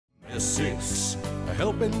6, a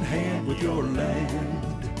helping hand with your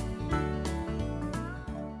land.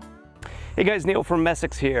 Hey guys, Neil from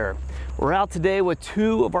Messick's here. We're out today with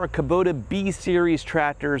two of our Kubota B series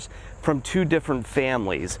tractors from two different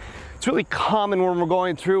families. It's really common when we're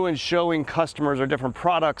going through and showing customers our different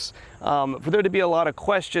products for there to be a lot of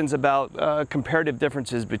questions about comparative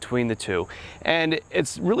differences between the two. And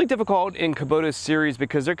it's really difficult in Kubota's series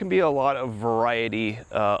because there can be a lot of variety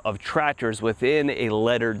of tractors within a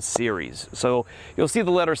lettered series. So you'll see the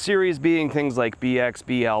letter series being things like BX,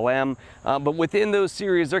 BLM, but within those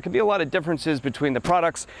series there can be a lot of differences between the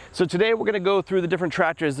products. So today we're going to go through the different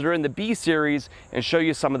tractors that are in the B series and show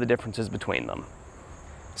you some of the differences between them.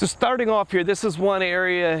 So starting off here, this is one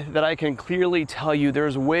area that I can clearly tell you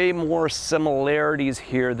there's way more similarities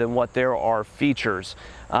here than what there are features.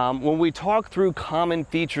 When we talk through common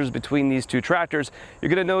features between these two tractors, you're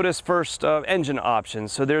going to notice first engine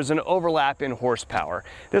options. So there's an overlap in horsepower.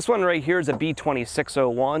 This one right here is a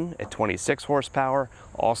B2601 at 26 horsepower,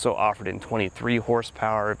 also offered in 23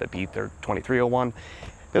 horsepower, the B2301.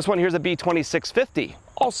 This one here is a B2650,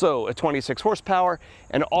 also a 26 horsepower,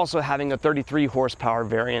 and also having a 33 horsepower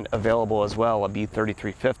variant available as well, a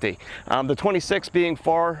B3350. The 26 being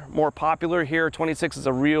far more popular here. 26 is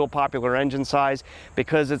a real popular engine size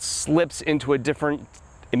because it slips into a different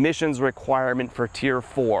emissions requirement for Tier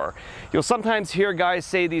 4. You'll sometimes hear guys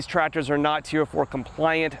say these tractors are not Tier 4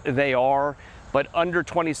 compliant. They are. But under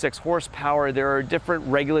 26 horsepower, there are different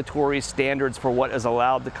regulatory standards for what is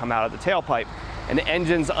allowed to come out of the tailpipe. And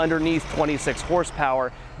engines underneath 26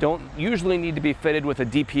 horsepower don't usually need to be fitted with a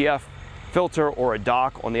DPF filter or a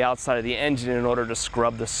dock on the outside of the engine in order to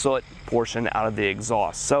scrub the soot portion out of the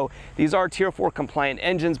exhaust. So these are Tier 4 compliant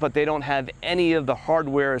engines, but they don't have any of the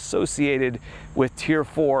hardware associated with Tier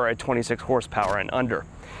 4 at 26 horsepower and under.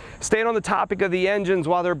 Staying on the topic of the engines,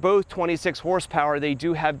 while they're both 26 horsepower, they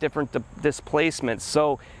do have different displacements.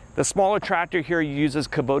 So the smaller tractor here uses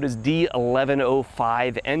Kubota's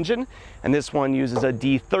D1105 engine, and this one uses a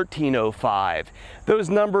D1305.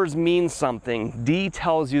 Those numbers mean something. D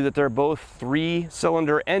tells you that they're both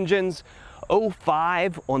 3-cylinder engines.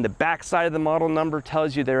 05 on the back side of the model number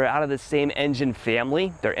tells you they're out of the same engine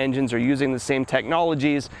family. Their engines are using the same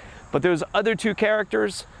technologies, but those other two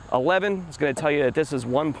characters, 11 is going to tell you that this is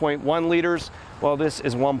 1.1 liters, while this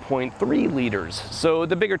is 1.3 liters. So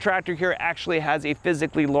the bigger tractor here actually has a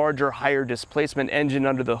physically larger, higher displacement engine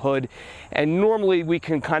under the hood, and normally we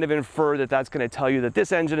can kind of infer that that's going to tell you that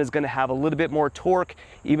this engine is going to have a little bit more torque,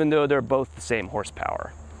 even though they're both the same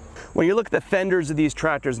horsepower. When you look at the fenders of these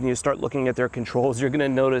tractors and you start looking at their controls, you're going to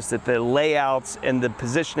notice that the layouts and the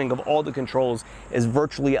positioning of all the controls is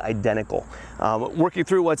virtually identical. Working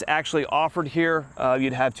through what's actually offered here,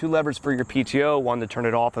 you'd have two levers for your PTO, one to turn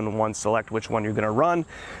it off and one select which one you're going to run,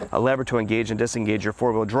 a lever to engage and disengage your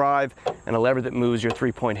four-wheel drive, and a lever that moves your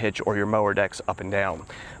three-point hitch or your mower decks up and down.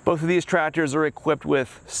 Both of these tractors are equipped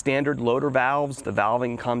with standard loader valves. The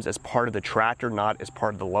valving comes as part of the tractor, not as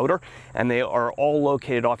part of the loader, and they are all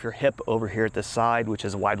located off your hip over here at the side, which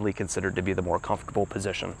is widely considered to be the more comfortable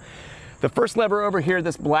position. The first lever over here,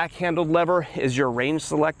 this black handled lever, is your range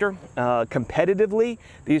selector. Competitively,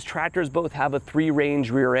 these tractors both have a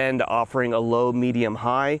 3-range rear end offering a low, medium,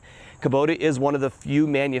 high. Kubota is one of the few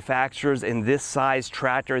manufacturers in this size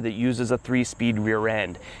tractor that uses a 3-speed rear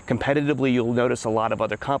end. Competitively, you'll notice a lot of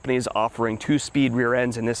other companies offering 2-speed rear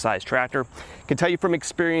ends in this size tractor. I can tell you from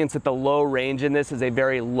experience that the low range in this is a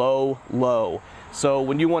very low. So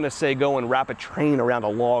when you want to say go and wrap a train around a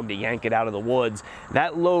log to yank it out of the woods,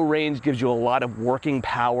 that low range gives you a lot of working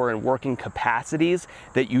power and working capacities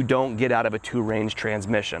that you don't get out of a 2-range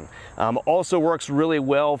transmission. Also works really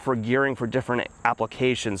well for gearing for different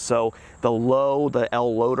applications. So the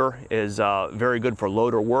L loader is very good for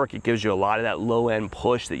loader work. It gives you a lot of that low end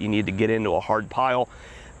push that you need to get into a hard pile.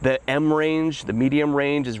 The M range, the medium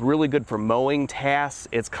range, is really good for mowing tasks.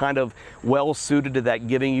 It's kind of well suited to that,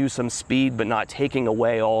 giving you some speed but not taking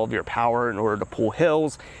away all of your power in order to pull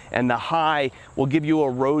hills. And the high will give you a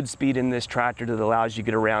road speed in this tractor that allows you to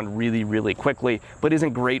get around really quickly, but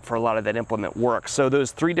isn't great for a lot of that implement work. So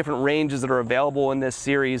those 3 different ranges that are available in this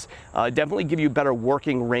series definitely give you better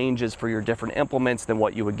working ranges for your different implements than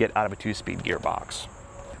what you would get out of a 2-speed gearbox.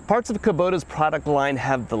 Parts of Kubota's product line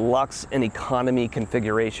have deluxe and economy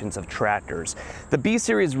configurations of tractors. The B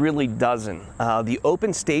series really doesn't. The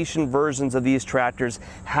open station versions of these tractors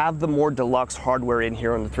have the more deluxe hardware in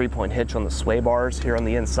here on the 3-point hitch on the sway bars here on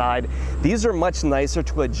the inside. These are much nicer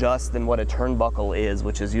to adjust than what a turnbuckle is,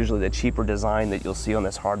 which is usually the cheaper design that you'll see on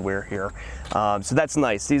this hardware here. So that's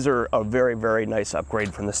nice. These are a very nice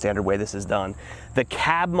upgrade from the standard way this is done. The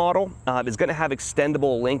cab model is going to have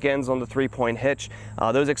extendable link ends on the 3-point hitch.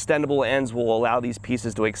 Those extendable ends will allow these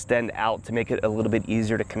pieces to extend out to make it a little bit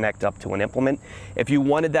easier to connect up to an implement. If you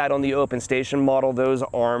wanted that on the open station model, those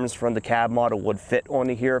arms from the cab model would fit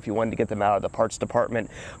onto here if you wanted to get them out of the parts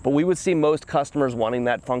department. But we would see most customers wanting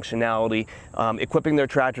that functionality, equipping their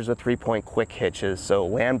tractors with 3-point quick hitches. So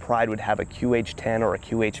Land Pride would have a QH10 or a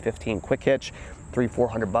QH15 quick hitch,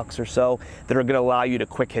 $300-400 or so, that are going to allow you to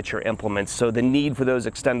quick hitch your implements. So the need for those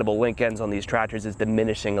extendable link ends on these tractors is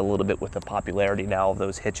diminishing a little bit with the popularity now of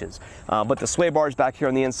those hitches. But the sway bars back here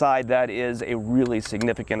on the inside, that is a really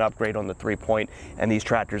significant upgrade on the 3-point, and these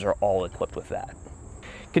tractors are all equipped with that.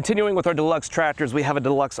 Continuing with our deluxe tractors, we have a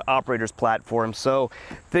deluxe operator's platform. So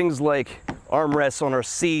things like armrests on our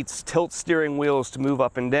seats, tilt steering wheels to move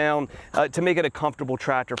up and down, to make it a comfortable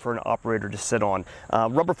tractor for an operator to sit on.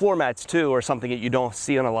 Rubber floor mats too are something that you don't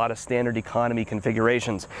see on a lot of standard economy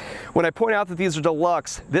configurations. When I point out that these are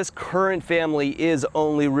deluxe, this current family is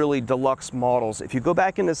only really deluxe models. If you go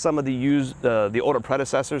back into some of the older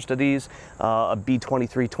predecessors to these, a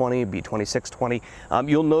B2320, B2620,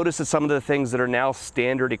 you'll notice that some of the things that are now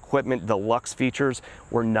standard equipment deluxe features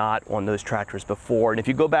were not on those tractors before. And if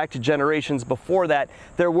you go back to generations before that,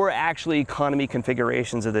 there were actually economy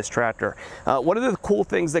configurations of this tractor. One of the cool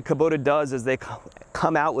things that Kubota does is they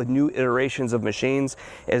come out with new iterations of machines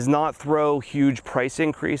is not throw huge price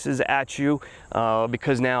increases at you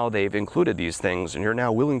because now they've included these things and you're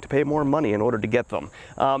now willing to pay more money in order to get them.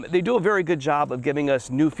 They do a very good job of giving us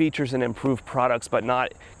new features and improved products, but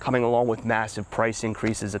not coming along with massive price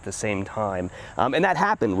increases at the same time. And that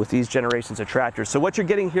happened with these generations of tractors. So what you're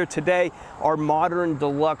getting here today are modern,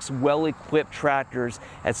 deluxe, well-equipped tractors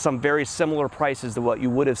at some very similar prices to what you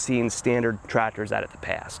would have seen standard tractors at the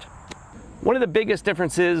past. One of the biggest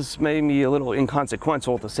differences, maybe a little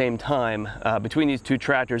inconsequential at the same time, between these two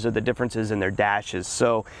tractors are the differences in their dashes.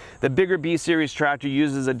 So the bigger B-Series tractor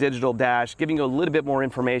uses a digital dash, giving you a little bit more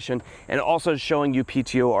information and also showing you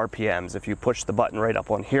PTO RPMs. If you push the button right up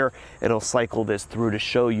on here, it'll cycle this through to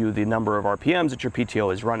show you the number of RPMs that your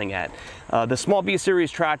PTO is running at. The small B-Series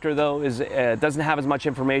tractor, though, doesn't have as much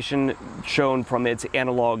information shown from its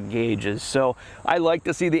analog gauges. So I like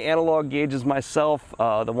to see the analog gauges myself.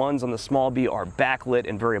 The ones on the small B are backlit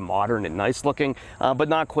and very modern and nice looking, but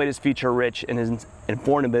not quite as feature rich and as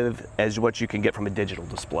informative as what you can get from a digital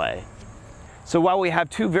display. So while we have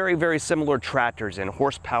two very, very similar tractors in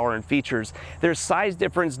horsepower and features, their size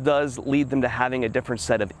difference does lead them to having a different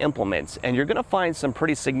set of implements, and you're going to find some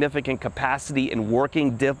pretty significant capacity and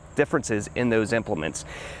working differences in those implements.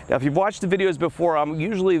 Now, if you've watched the videos before, I'm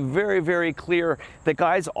usually very, very clear that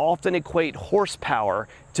guys often equate horsepower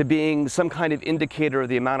to being some kind of indicator of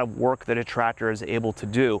the amount of work that a tractor is able to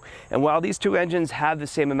do. And while these two engines have the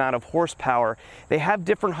same amount of horsepower, they have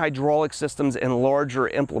different hydraulic systems and larger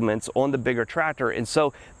implements on the bigger tractor. And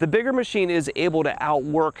so the bigger machine is able to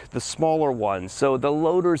outwork the smaller ones. So the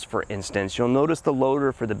loaders, for instance, you'll notice the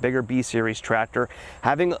loader for the bigger B-Series tractor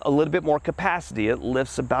having a little bit more capacity. It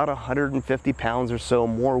lifts about 150 pounds or so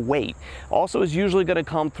more weight. Also is usually going to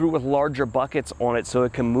come through with larger buckets on it so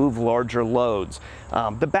it can move larger loads.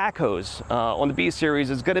 The backhoes on the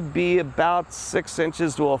B-Series is going to be about 6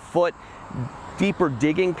 inches to a foot deeper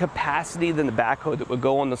digging capacity than the backhoe that would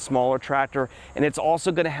go on the smaller tractor, and it's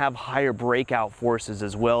also going to have higher breakout forces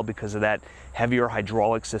as well because of that heavier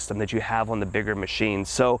hydraulic system that you have on the bigger machines.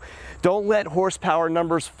 So don't let horsepower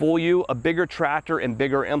numbers fool you. A bigger tractor and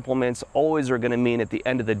bigger implements always are going to mean at the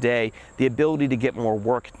end of the day the ability to get more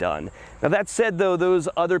work done. Now that said though, those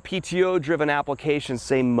other PTO driven applications,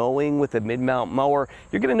 say mowing with a mid-mount mower,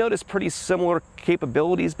 you're going to notice pretty similar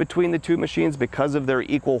capabilities between the two machines because of their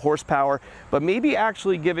equal horsepower, but maybe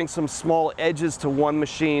actually giving some small edges to one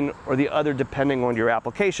machine or the other depending on your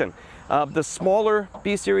application. The smaller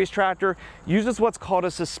B-Series tractor uses what's called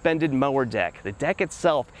a suspended mower deck. The deck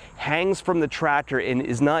itself hangs from the tractor and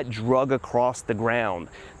is not drug across the ground.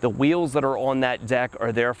 The wheels that are on that deck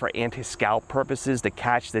are there for anti-scalp purposes to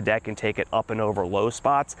catch the deck and take it up and over low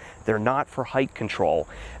spots. They're not for height control.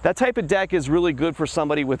 That type of deck is really good for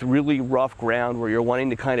somebody with really rough ground where you're wanting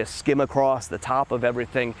to kind of skim across the top of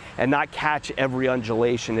everything and not catch every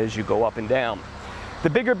undulation as you go up and down. The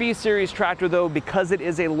bigger B-Series tractor though, because it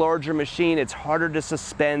is a larger machine, it's harder to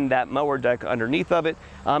suspend that mower deck underneath of it,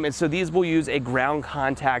 and so these will use a ground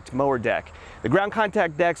contact mower deck. The ground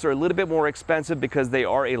contact decks are a little bit more expensive because they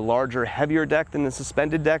are a larger, heavier deck than the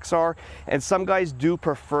suspended decks are, and some guys do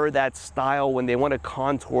prefer that style when they want to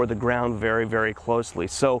contour the ground very, very closely.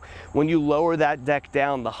 So when you lower that deck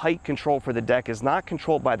down, the height control for the deck is not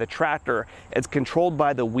controlled by the tractor, it's controlled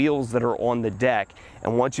by the wheels that are on the deck.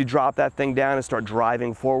 And once you drop that thing down and start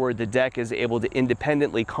driving forward, the deck is able to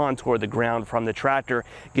independently contour the ground from the tractor,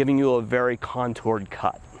 giving you a very contoured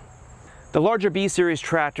cut. The larger B Series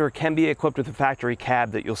tractor can be equipped with a factory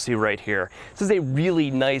cab that you'll see right here. This is a really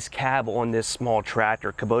nice cab on this small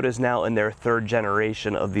tractor. Kubota is now in their 3rd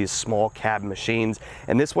generation of these small cab machines,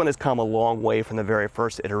 and this one has come a long way from the very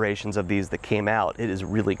first iterations of these that came out. It is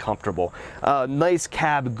really comfortable. Nice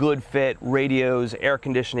cab, good fit, radios, air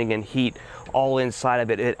conditioning and heat all inside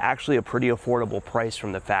of it at actually a pretty affordable price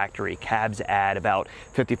from the factory. Cabs add about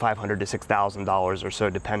 $5,500 to $6,000 or so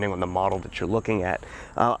depending on the model that you're looking at.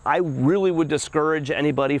 I really would discourage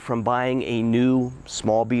anybody from buying a new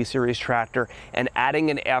small B Series tractor and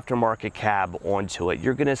adding an aftermarket cab onto it.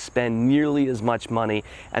 You're going to spend nearly as much money,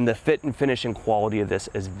 and the fit and finish and quality of this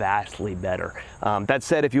is vastly better. That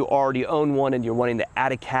said, if you already own one and you're wanting to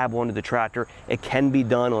add a cab onto the tractor, it can be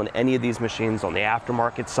done on any of these machines on the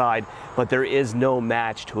aftermarket side, but there is no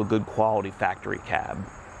match to a good quality factory cab.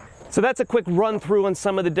 So that's a quick run through on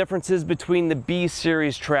some of the differences between the B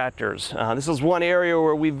Series tractors. This is one area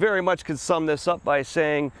where we very much could sum this up by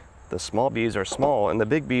saying the small Bs are small and the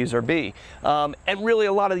big Bs are B. And really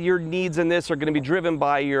a lot of your needs in this are going to be driven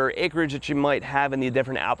by your acreage that you might have in the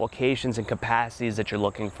different applications and capacities that you're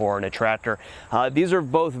looking for in a tractor. These are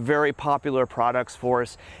both very popular products for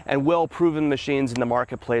us and well-proven machines in the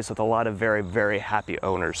marketplace with a lot of very, very happy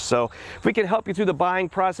owners. So if we can help you through the buying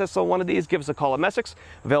process on one of these, give us a call at Messick's,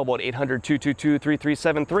 available at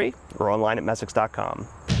 800-222-3373 or online at messick's.com.